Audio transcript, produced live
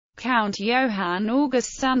Count Johan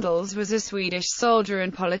August Sandels was a Swedish soldier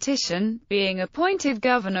and politician, being appointed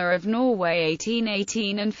Governor of Norway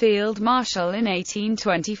 1818 and Field Marshal in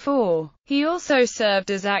 1824. He also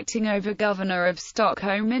served as acting over-governor of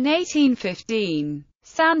Stockholm in 1815.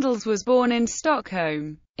 Sandels was born in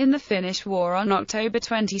Stockholm. In the Finnish War on October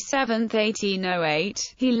 27,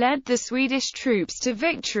 1808, he led the Swedish troops to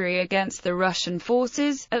victory against the Russian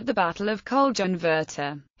forces, at the Battle of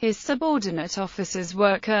Kolljunverta. His subordinate officers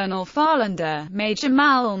were Colonel Farlander, Major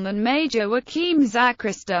Malm and Major Joachim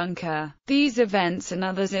Zachristunker. These events and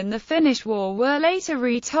others in the Finnish War were later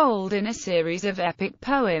retold in a series of epic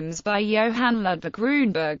poems by Johan Ludvig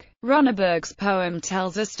Runeberg. Runeberg's poem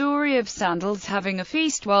tells a story of Sandels having a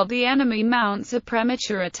feast while the enemy mounts a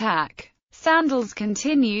premature attack. Sandels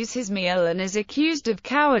continues his meal and is accused of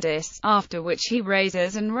cowardice, after which he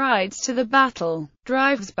raises and rides to the battle,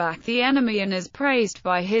 drives back the enemy and is praised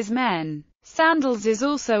by his men. Sandels is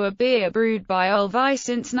also a beer brewed by Ulvi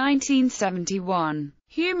since 1971.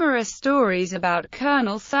 Humorous stories about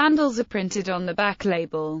Colonel Sandels are printed on the back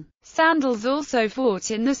label. Sandels also fought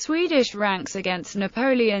in the Swedish ranks against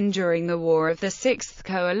Napoleon during the War of the Sixth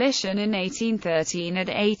Coalition in 1813 and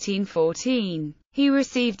 1814. He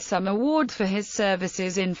received some award for his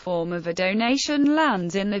services in form of a donation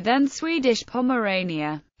lands in the then Swedish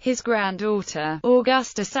Pomerania. His granddaughter,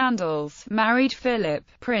 Augusta Sandels, married Philip,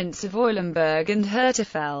 Prince of Eulenburg and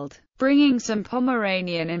Hertefeld, bringing some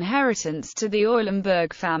Pomeranian inheritance to the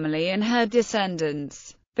Eulenburg family and her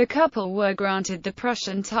descendants. The couple were granted the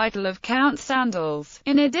Prussian title of Count Sandels,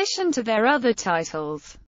 in addition to their other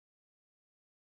titles.